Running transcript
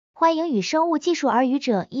欢迎与生物技术耳语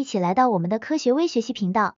者一起来到我们的科学微学习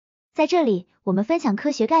频道，在这里我们分享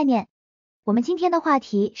科学概念。我们今天的话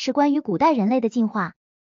题是关于古代人类的进化。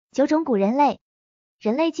9种古人类。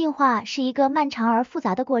人类进化是一个漫长而复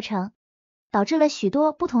杂的过程，导致了许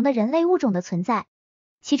多不同的人类物种的存在，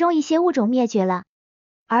其中一些物种灭绝了，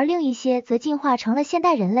而另一些则进化成了现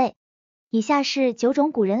代人类。以下是9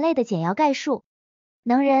种古人类的简要概述。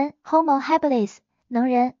能人 Homo habilis， 能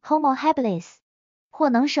人 Homo habilis， 或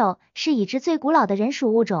能手是已知最古老的人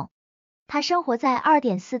属物种，它生活在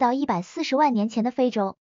 2.4 到140万年前的非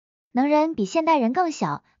洲。能人比现代人更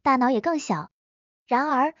小，大脑也更小，然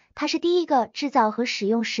而它是第一个制造和使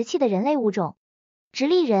用石器的人类物种。直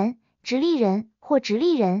立人或直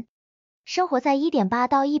立人生活在 1.8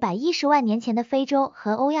 到110万年前的非洲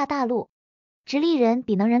和欧亚大陆。直立人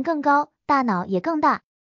比能人更高，大脑也更大，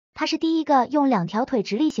它是第一个用2条腿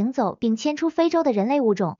直立行走并迁出非洲的人类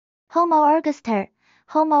物种。Homo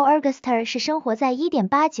ergaster 是生活在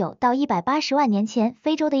 1.89 到180万年前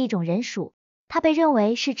非洲的一种人属，它被认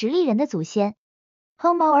为是直立人的祖先。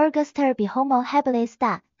Homo ergaster 比 Homo habilis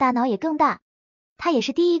大，大脑也更大，它也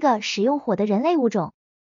是第一个使用火的人类物种。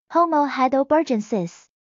Homo heidelbergensis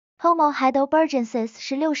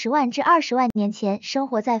是60万至20万年前生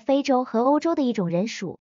活在非洲和欧洲的一种人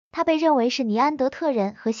属，它被认为是尼安德特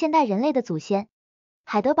人和现代人类的祖先。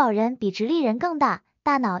海德堡人比直立人更大，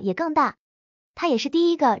大脑也更大，它也是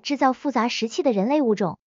第一个制造复杂石器的人类物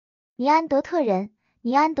种。尼安德特人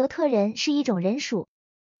是一种人属，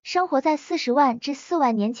生活在40万至4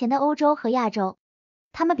万年前的欧洲和亚洲，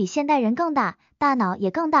他们比现代人更大，大脑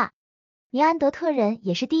也更大。尼安德特人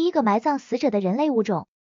也是第一个埋葬死者的人类物种。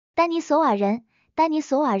丹尼索瓦人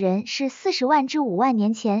是40万至5万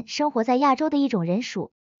年前生活在亚洲的一种人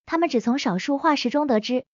属，他们只从少数化石中得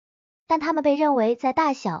知，但他们被认为在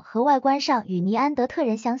大小和外观上与尼安德特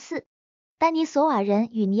人相似。丹尼索瓦人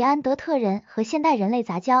与尼安德特人和现代人类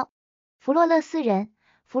杂交。弗洛勒斯人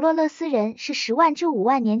是10万至5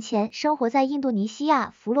万年前生活在印度尼西亚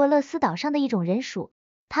弗洛勒斯岛上的一种人属，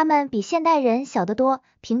他们比现代人小得多，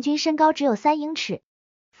平均身高只有3英尺。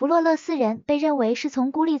弗洛勒斯人被认为是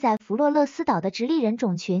从孤立在弗洛勒斯岛的直立人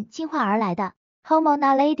种群进化而来的。Homo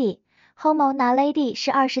naledi 是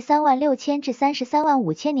23万6千至33万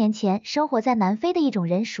5千年前生活在南非的一种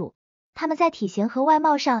人属，他们在体型和外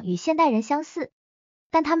貌上与现代人相似，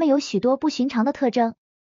但他们有许多不寻常的特征，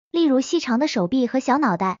例如细长的手臂和小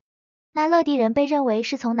脑袋。那勒地人被认为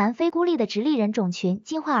是从南非孤立的直立人种群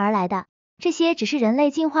进化而来的。这些只是人类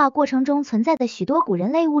进化过程中存在的许多古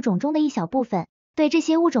人类物种中的一小部分。对这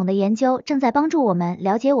些物种的研究正在帮助我们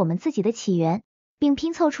了解我们自己的起源，并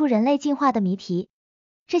拼凑出人类进化的谜题。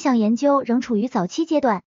这项研究仍处于早期阶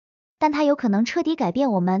段，但它有可能彻底改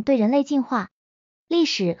变我们对人类进化、历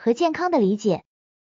史和健康的理解。